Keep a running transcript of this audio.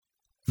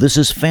This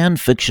is fan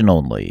fiction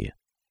only.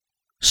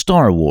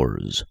 Star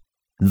Wars: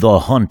 The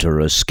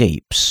Hunter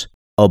Escapes,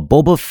 a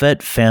Boba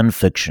Fett fan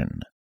fiction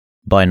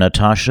by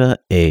Natasha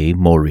A.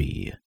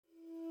 Mori.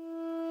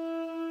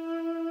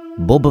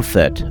 Boba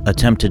Fett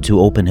attempted to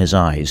open his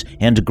eyes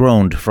and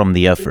groaned from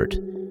the effort.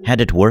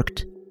 Had it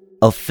worked?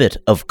 A fit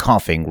of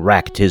coughing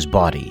racked his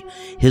body.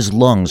 His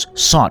lungs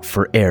sought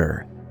for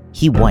air.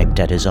 He wiped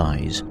at his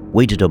eyes,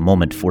 waited a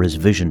moment for his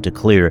vision to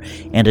clear,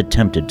 and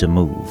attempted to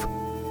move.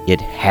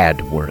 It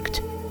had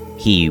worked.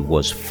 He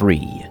was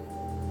free.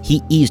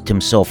 He eased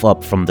himself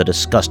up from the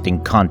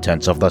disgusting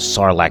contents of the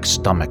Sarlacc's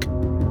stomach,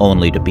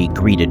 only to be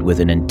greeted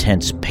with an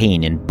intense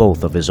pain in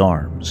both of his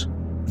arms.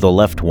 The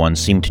left one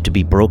seemed to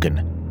be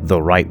broken.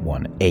 The right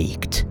one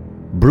ached.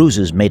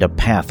 Bruises made a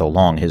path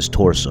along his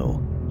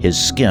torso. His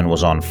skin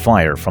was on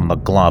fire from the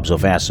globs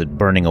of acid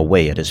burning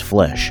away at his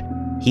flesh.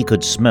 He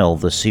could smell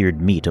the seared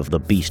meat of the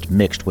beast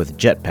mixed with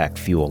jetpack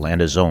fuel and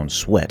his own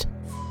sweat.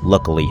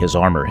 Luckily, his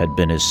armor had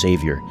been his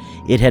savior.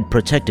 It had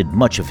protected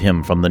much of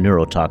him from the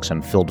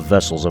neurotoxin-filled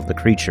vessels of the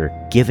creature,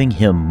 giving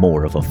him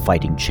more of a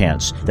fighting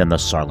chance than the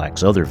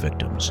Sarlacc's other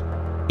victims.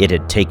 It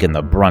had taken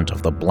the brunt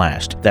of the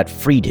blast that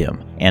freed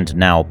him, and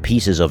now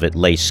pieces of it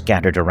lay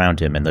scattered around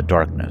him in the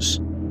darkness.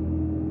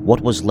 What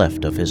was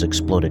left of his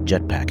exploded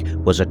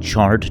jetpack was a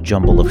charred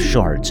jumble of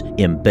shards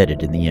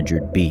embedded in the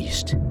injured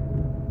beast.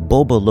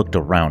 Boba looked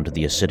around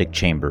the acidic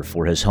chamber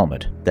for his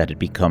helmet that had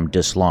become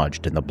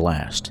dislodged in the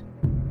blast.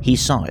 He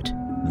saw it,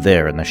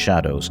 there in the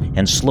shadows,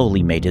 and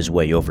slowly made his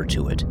way over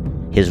to it,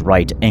 his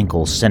right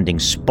ankle sending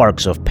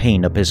sparks of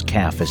pain up his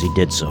calf as he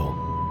did so.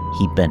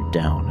 He bent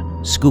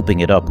down,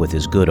 scooping it up with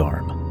his good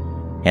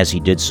arm. As he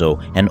did so,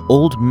 an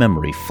old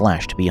memory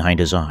flashed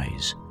behind his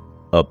eyes,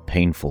 a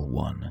painful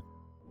one.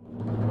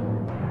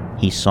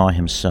 He saw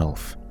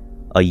himself,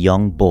 a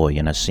young boy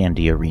in a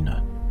sandy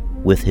arena,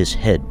 with his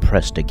head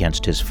pressed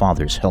against his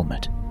father's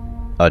helmet.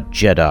 A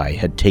Jedi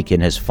had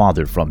taken his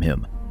father from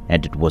him,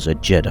 and it was a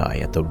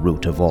Jedi at the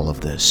root of all of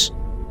this.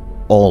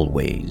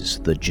 Always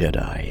the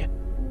Jedi.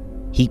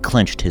 He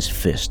clenched his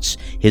fists,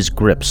 his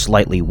grip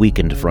slightly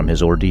weakened from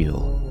his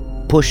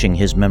ordeal. Pushing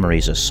his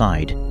memories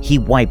aside, he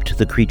wiped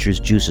the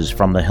creature's juices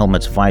from the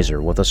helmet's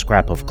visor with a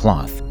scrap of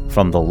cloth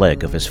from the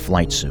leg of his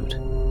flight suit.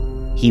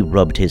 He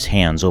rubbed his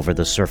hands over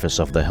the surface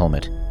of the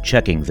helmet,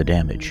 checking the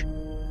damage.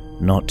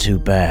 Not too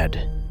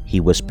bad, he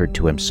whispered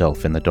to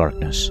himself in the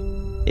darkness.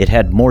 It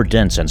had more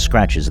dents and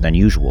scratches than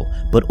usual,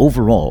 but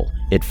overall,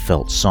 it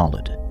felt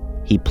solid.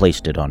 He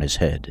placed it on his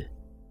head.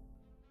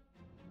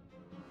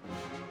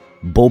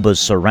 Boba's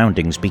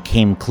surroundings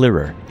became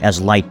clearer as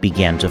light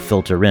began to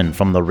filter in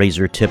from the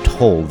razor-tipped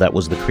hole that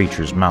was the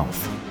creature's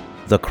mouth.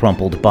 The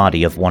crumpled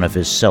body of one of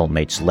his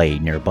cellmates lay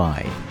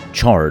nearby,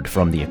 charred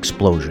from the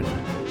explosion.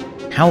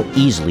 How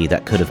easily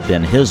that could have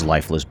been his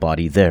lifeless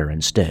body there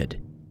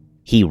instead.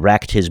 He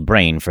racked his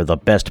brain for the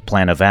best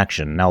plan of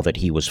action now that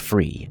he was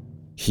free.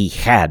 He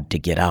had to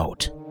get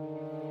out.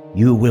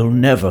 "You will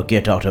never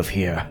get out of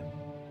here,"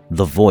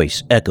 the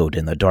voice echoed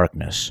in the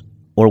darkness.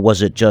 Or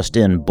was it just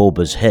in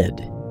Boba's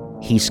head?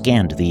 He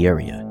scanned the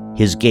area,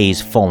 his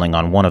gaze falling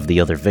on one of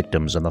the other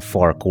victims in the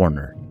far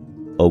corner.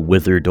 A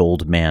withered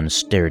old man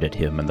stared at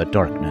him in the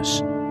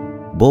darkness.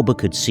 Boba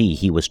could see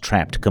he was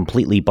trapped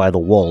completely by the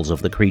walls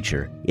of the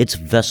creature, its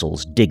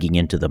vessels digging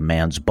into the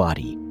man's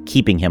body,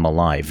 keeping him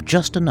alive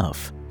just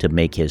enough to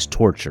make his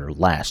torture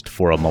last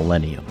for a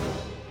millennium.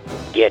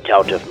 "Get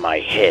out of my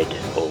head,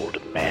 old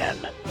man,"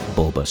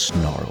 Boba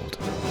snarled.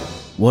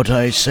 "What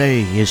I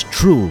say is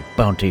true,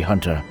 bounty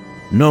hunter.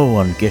 No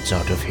one gets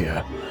out of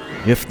here.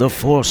 If the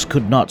Force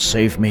could not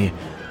save me,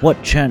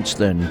 what chance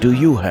then do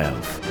you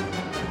have?"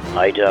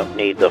 "I don't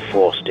need the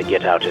Force to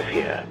get out of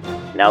here.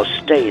 Now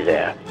stay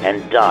there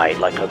and die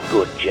like a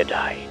good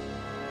Jedi."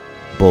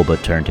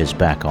 Boba turned his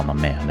back on the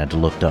man and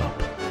looked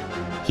up.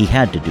 He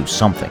had to do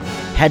something,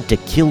 had to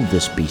kill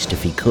this beast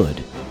if he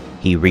could.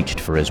 He reached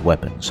for his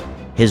weapons.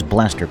 His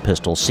blaster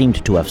pistol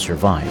seemed to have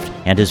survived,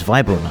 and his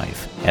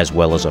vibro-knife, as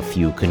well as a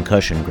few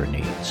concussion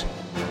grenades.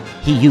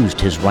 He used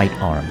his right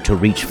arm to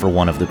reach for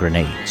one of the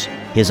grenades,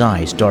 his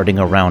eyes darting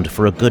around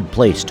for a good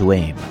place to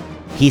aim.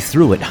 He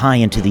threw it high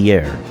into the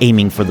air,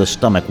 aiming for the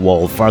stomach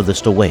wall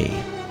farthest away.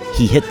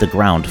 He hit the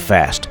ground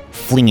fast,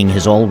 flinging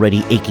his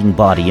already aching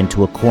body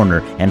into a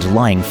corner and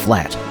lying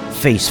flat,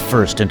 face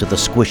first into the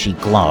squishy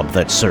glob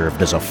that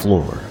served as a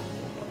floor.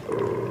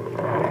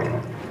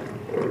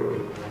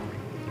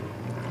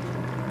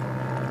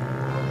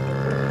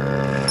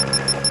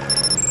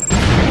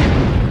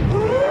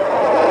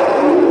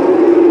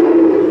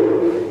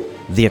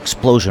 The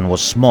explosion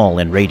was small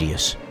in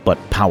radius, but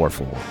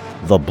powerful.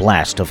 The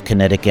blast of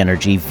kinetic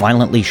energy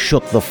violently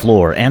shook the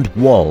floor and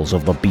walls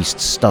of the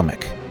beast's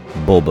stomach.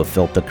 Boba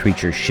felt the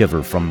creature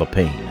shiver from the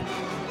pain.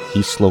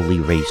 He slowly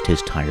raised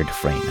his tired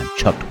frame and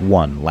chucked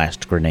one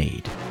last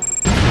grenade.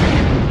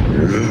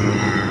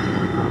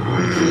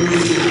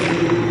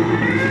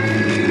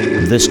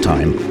 This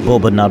time,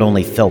 Boba not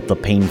only felt the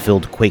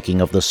pain-filled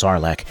quaking of the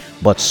Sarlacc,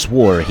 but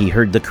swore he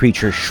heard the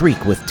creature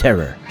shriek with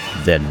terror,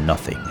 then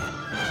nothing.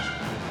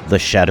 The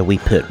shadowy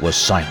pit was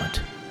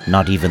silent.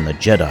 Not even the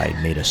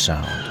Jedi made a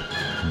sound.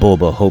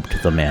 Boba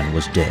hoped the man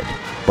was dead,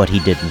 but he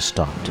didn't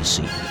stop to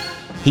see.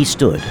 He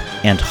stood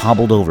and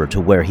hobbled over to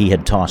where he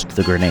had tossed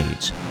the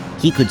grenades.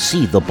 He could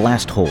see the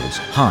blast holes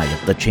high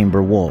up the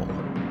chamber wall.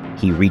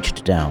 He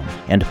reached down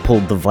and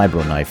pulled the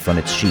vibro-knife from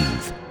its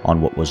sheath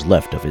on what was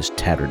left of his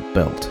tattered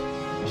belt.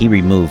 He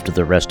removed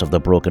the rest of the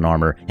broken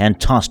armor and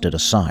tossed it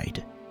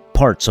aside.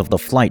 Parts of the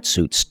flight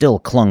suit still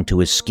clung to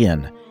his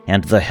skin,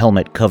 and the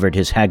helmet covered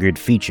his haggard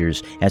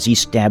features as he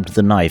stabbed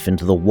the knife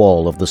into the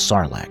wall of the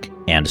Sarlacc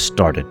and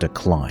started to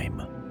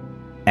climb.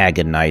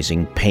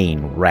 Agonizing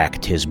pain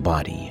racked his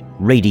body,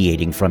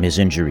 radiating from his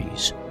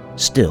injuries.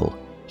 Still,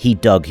 he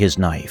dug his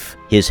knife,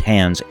 his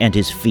hands and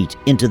his feet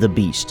into the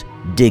beast,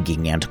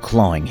 digging and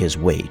clawing his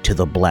way to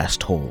the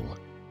blast hole.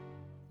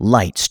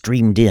 Light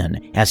streamed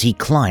in as he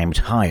climbed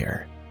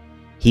higher.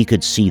 He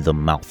could see the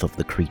mouth of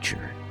the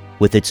creature,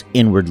 with its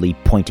inwardly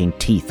pointing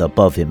teeth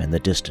above him in the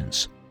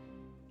distance.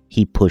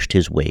 He pushed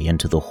his way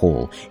into the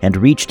hole and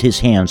reached his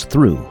hands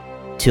through,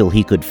 till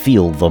he could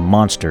feel the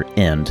monster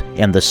end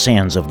and the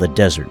sands of the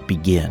desert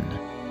begin.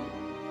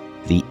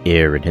 The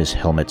air in his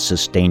helmet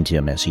sustained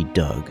him as he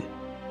dug.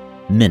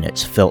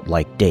 Minutes felt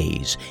like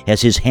days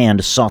as his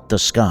hand sought the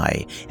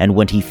sky, and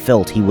when he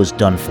felt he was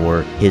done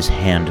for, his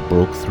hand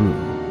broke through,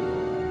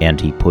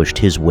 and he pushed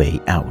his way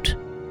out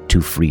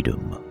to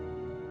freedom.